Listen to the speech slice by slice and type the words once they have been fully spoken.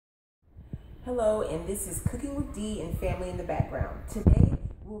Hello, and this is Cooking with Dee and Family in the Background. Today,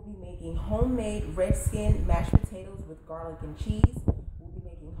 we'll be making homemade red skin mashed potatoes with garlic and cheese. We'll be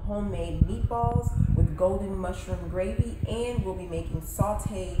making homemade meatballs with golden mushroom gravy, and we'll be making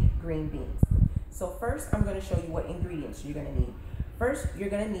sauteed green beans. So first, I'm going to show you what ingredients you're going to need. First, you're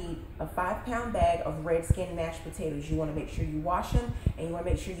going to need a 5-pound bag of red skin mashed potatoes. You want to make sure you wash them, and you want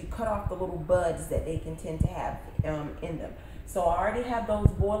to make sure you cut off the little buds that they can tend to have in them. So I already have those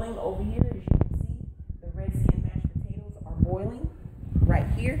boiling over here. As you can see, the red skin mashed potatoes are boiling right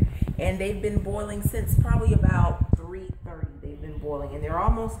here, and they've been boiling since probably about 3:30. They've been boiling, and they're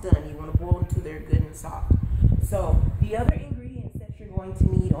almost done. You want to boil them till they're good and soft. So the other ingredients that you're going to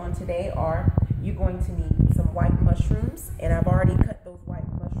need on today are, you're going to need some white mushrooms, and I've already cut those white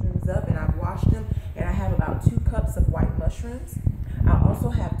mushrooms up and I've washed them, and I have about 2 cups of white mushrooms. I also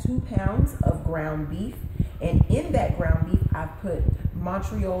have 2 pounds of ground beef, and in that ground beef I've put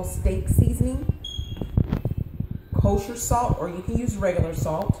Montreal steak seasoning, kosher salt, or you can use regular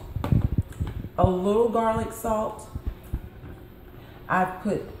salt, a little garlic salt. I've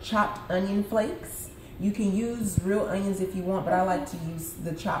put chopped onion flakes. You can use real onions if you want, but I like to use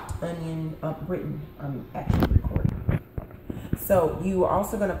the chopped onion. Britain, I'm actually recording. So you are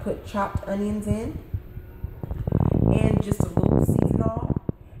also going to put chopped onions in, and just a little seasoning,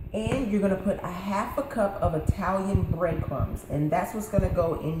 and you're going to put a 1/2 cup of Italian breadcrumbs, and that's what's going to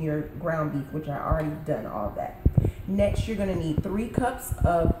go in your ground beef, which I already done all of that. Next, you're going to need 3 cups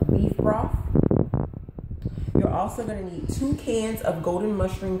of beef broth. You're also going to need 2 cans of golden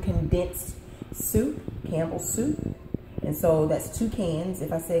mushroom condensed soup, Campbell's soup, and so that's 2 cans.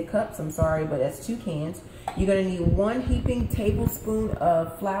 If I said cups, I'm sorry, but that's 2 cans. You're going to need 1 heaping tablespoon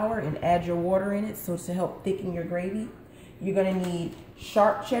of flour and add your water in it so to help thicken your gravy. You're going to need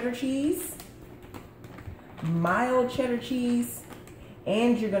sharp cheddar cheese, mild cheddar cheese,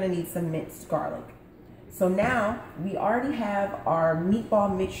 and you're going to need some minced garlic. So now we already have our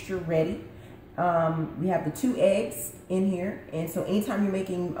meatball mixture ready. We have the 2 eggs in here, and so anytime you're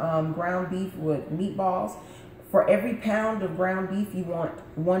making ground beef with meatballs, for every pound of ground beef you want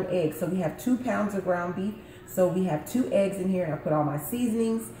 1 egg. So we have 2 pounds of ground beef, so we have 2 eggs in here, and I put all my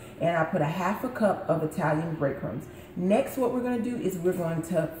seasonings, and I put a 1/2 cup of Italian breadcrumbs. Next, what we're going to do is we're going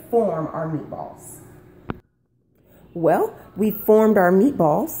to form our meatballs. Well, we formed our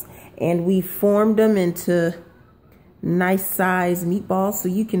meatballs, and we formed them into nice size meatballs, so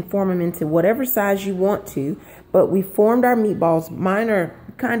you can form them into whatever size you want to, but we formed our meatballs. Mine are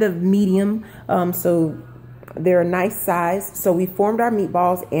kind of medium, so they're a nice size. So we formed our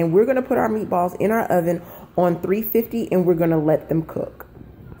meatballs, and we're going to put our meatballs in our oven on 350, and we're going to let them cook.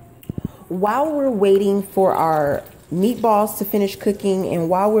 While we're waiting for our meatballs to finish cooking, and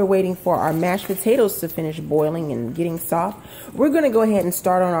while we're waiting for our mashed potatoes to finish boiling and getting soft, we're going to go ahead and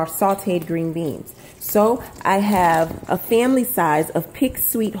start on our sauteed green beans. So I have a family size of pick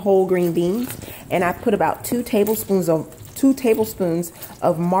sweet whole green beans, and I put about 2 tablespoons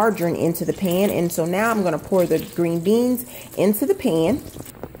of margarine into the pan. And so now I'm going to pour the green beans into the pan.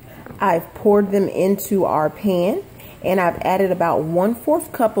 I've poured them into our pan, and I've added about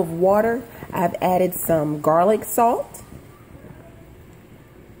 1/4 cup of water. I've added some garlic salt,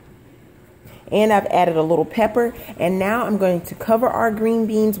 and I've added a little pepper, and now I'm going to cover our green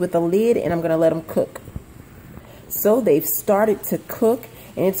beans with a lid, and I'm going to let them cook. So they've started to cook,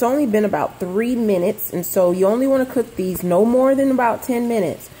 and it's only been about 3 minutes, and so you only want to cook these no more than about 10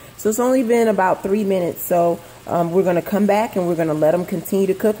 minutes. So it's only been about 3 minutes, so we're going to come back and we're going to let them continue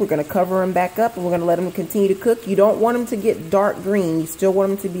to cook. We're going to cover them back up, and we're going to let them continue to cook. You don't want them to get dark green. You still want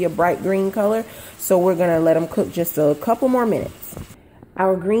them to be a bright green color, so we're going to let them cook just a couple more minutes.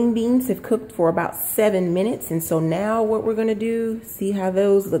 Our green beans have cooked for about 7 minutes, and so now what we're going to do, see how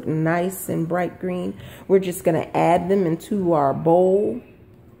those look nice and bright green? We're just going to add them into our bowl.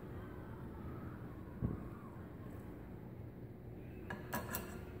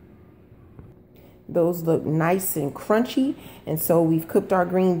 Those look nice and crunchy, and so we've cooked our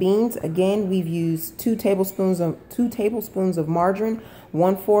green beans. Again, we've used 2 tablespoons of margarine,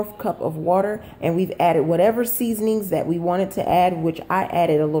 1/4 cup of water, and we've added whatever seasonings that we wanted to add, which I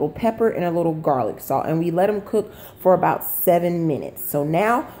added a little pepper and a little garlic salt, and we let them cook for about 7 minutes. So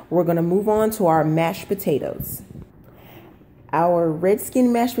now we're going to move on to our mashed potatoes. Our red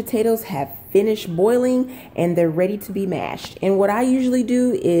skin mashed potatoes have finished boiling, and they're ready to be mashed. And what I usually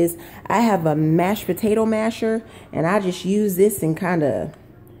do is I have a mashed potato masher, and I just use this and kind of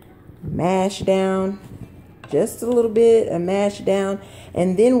mash down just a little bit and mash down.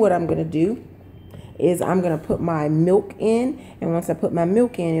 And then what I'm going to do is I'm going to put my milk in, and once I put my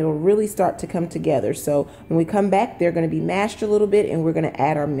milk in, it'll really start to come together. So when we come back, they're going to be mashed a little bit, and we're going to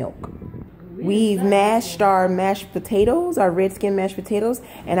add our milk. We've mashed our mashed potatoes, our red skin mashed potatoes,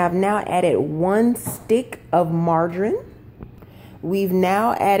 and I've now added 1 stick of margarine. We've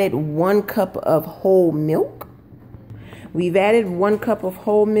now added 1 cup of whole milk. We've added 1 cup of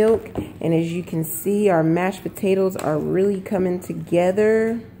whole milk, and as you can see, our mashed potatoes are really coming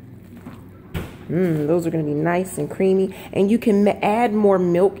together. Those are going to be nice and creamy, and you can add more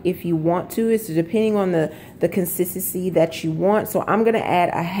milk if you want to. It's depending on the consistency that you want. So I'm going to add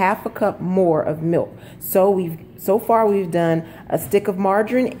a 1/2 cup more of milk. So far we've done a stick of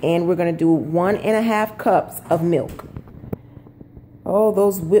margarine, and we're going to do 1.5 cups of milk. Oh,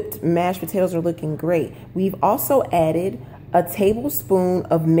 those whipped mashed potatoes are looking great. We've also added a tablespoon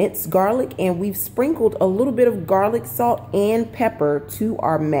of minced garlic, and we've sprinkled a little bit of garlic salt and pepper to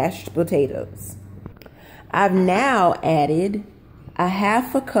our mashed potatoes. I've now added a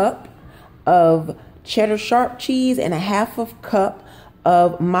 1/2 cup of cheddar sharp cheese and a 1/2 cup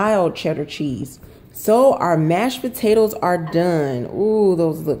of mild cheddar cheese. So our mashed potatoes are done. Ooh,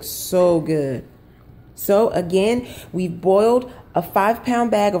 those look so good. So again, we've boiled a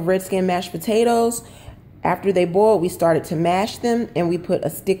 5-pound bag of red skin mashed potatoes. After they boiled, we started to mash them, and we put a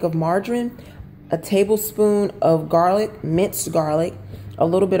stick of margarine, a tablespoon of garlic, minced garlic, a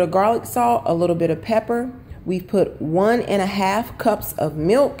little bit of garlic salt, a little bit of pepper. We've put 1.5 cups of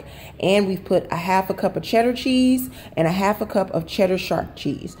milk, and we've put a 1/2 cup of cheddar cheese and a 1/2 cup of cheddar sharp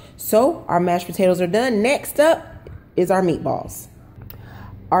cheese. So our mashed potatoes are done. Next up is our meatballs.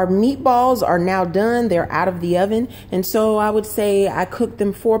 Our meatballs are now done. They're out of the oven. And so I would say I cooked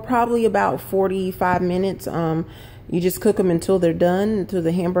them for probably about 45 minutes. You just cook them until they're done, until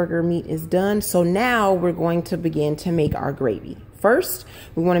the hamburger meat is done. So now we're going to begin to make our gravy. First,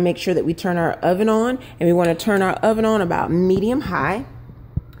 we want to make sure that we turn our oven on, and we want to turn our oven on about medium high.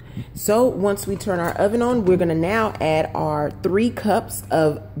 So once we turn our oven on, we're going to now add our 3 cups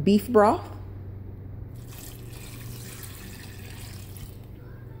of beef broth.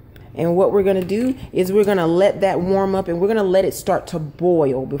 And what we're going to do is we're going to let that warm up, and we're going to let it start to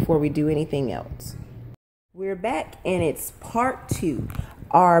boil before we do anything else. We're back, and it's part 2.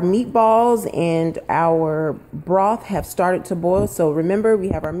 Our meatballs and our broth have started to boil. So remember, we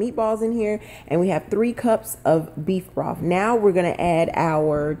have our meatballs in here, and we have 3 cups of beef broth. Now we're going to add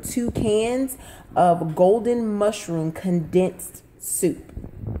our 2 cans of golden mushroom condensed soup.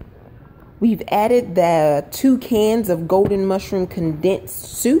 We've added the 2 cans of golden mushroom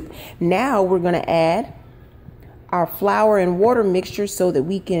condensed soup. Now we're going to add our flour and water mixture so that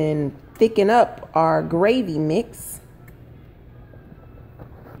we can thicken up our gravy mix.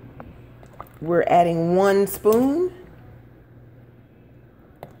 We're adding 1 spoon,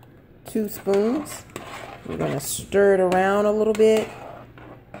 2 spoons. We're going to stir it around a little bit.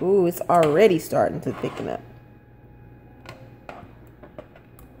 Ooh, it's already starting to thicken up.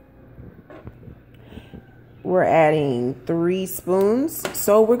 We're adding 3 spoons.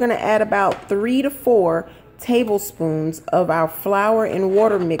 So we're going to add about 3 to 4 tablespoons of our flour and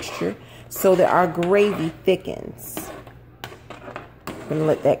water mixture so that our gravy thickens. We're going to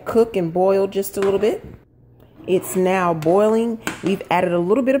let that cook and boil just a little bit. It's now boiling. We've added a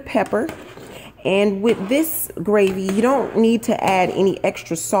little bit of pepper. And with this gravy, you don't need to add any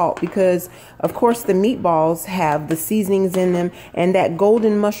extra salt because, of course, the meatballs have the seasonings in them. And that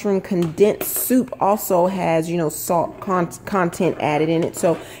golden mushroom condensed soup also has, salt content added in it.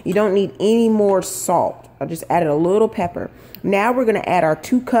 So you don't need any more salt. I just added a little pepper. Now we're going to add our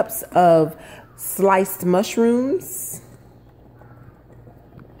 2 cups of sliced mushrooms.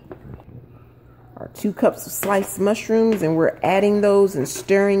 Our 2 cups of sliced mushrooms, and we're adding those and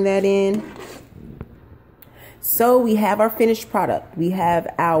stirring that in. So we have our finished product. We have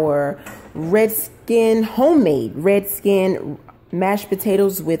our homemade red skin mashed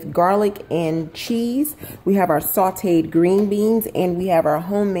potatoes with garlic and cheese. We have our sauteed green beans, and we have our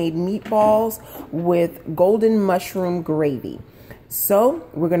homemade meatballs with golden mushroom gravy. So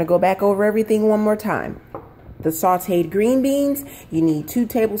we're going to go back over everything one more time. The sauteed green beans, you need 2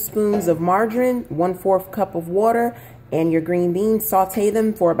 tablespoons of margarine, 1/4 cup of water, and your green beans. Saute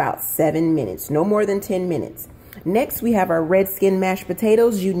them for about 7 minutes, no more than 10 minutes. Next, we have our red skin mashed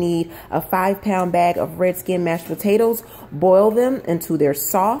potatoes. You need a 5-pound bag of red skin mashed potatoes. Boil them until they're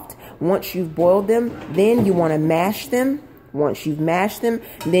soft. Once you've boiled them, then you want to mash them. Once you've mashed them,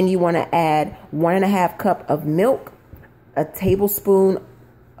 then you want to add 1.5 cup of milk, a tablespoon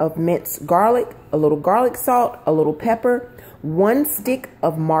of minced garlic, a little garlic salt, a little pepper, 1 stick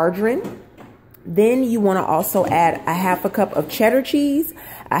of margarine. Then you want to also add a 1/2 cup of cheddar cheese,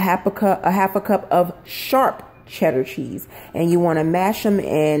 a half a cup of sharp cheddar cheese, and you want to mash them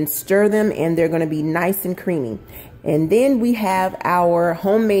and stir them, and they're going to be nice and creamy. And then we have our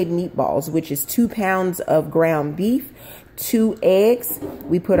homemade meatballs, which is 2 pounds of ground beef, 2 eggs.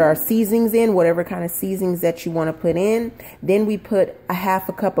 We put our seasonings in, whatever kind of seasonings that you want to put in. Then we put a half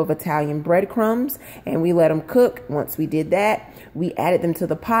a cup of Italian breadcrumbs and we let them cook. Once we did that, we added them to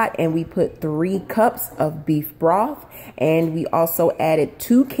the pot and we put 3 cups of beef broth. And we also added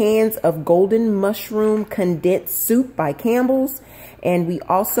 2 cans of golden mushroom condensed soup by Campbell's. And we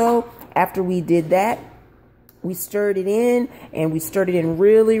also, after we did that, we stirred it in, and we stirred it in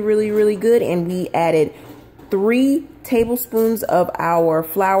really good. And we added 3 tablespoons of our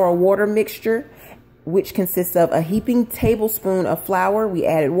flour water mixture, which consists of a heaping tablespoon of flour. We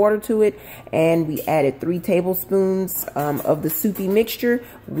added water to it, and we added 3 tablespoons of the soupy mixture.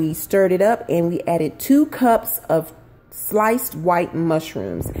 We stirred it up, and we added 2 cups of sliced white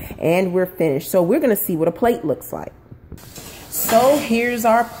mushrooms, and we're finished. So we're gonna see what a plate looks like. So here's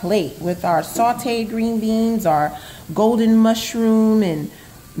our plate with our sauteed green beans, our golden mushroom and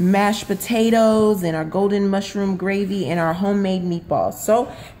mashed potatoes, and our golden mushroom gravy, and our homemade meatballs. So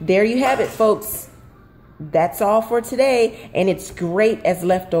there you have it, folks. That's all for today, and it's great as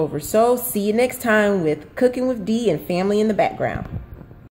leftovers. So see you next time with Cooking with Dee and Family in the Background.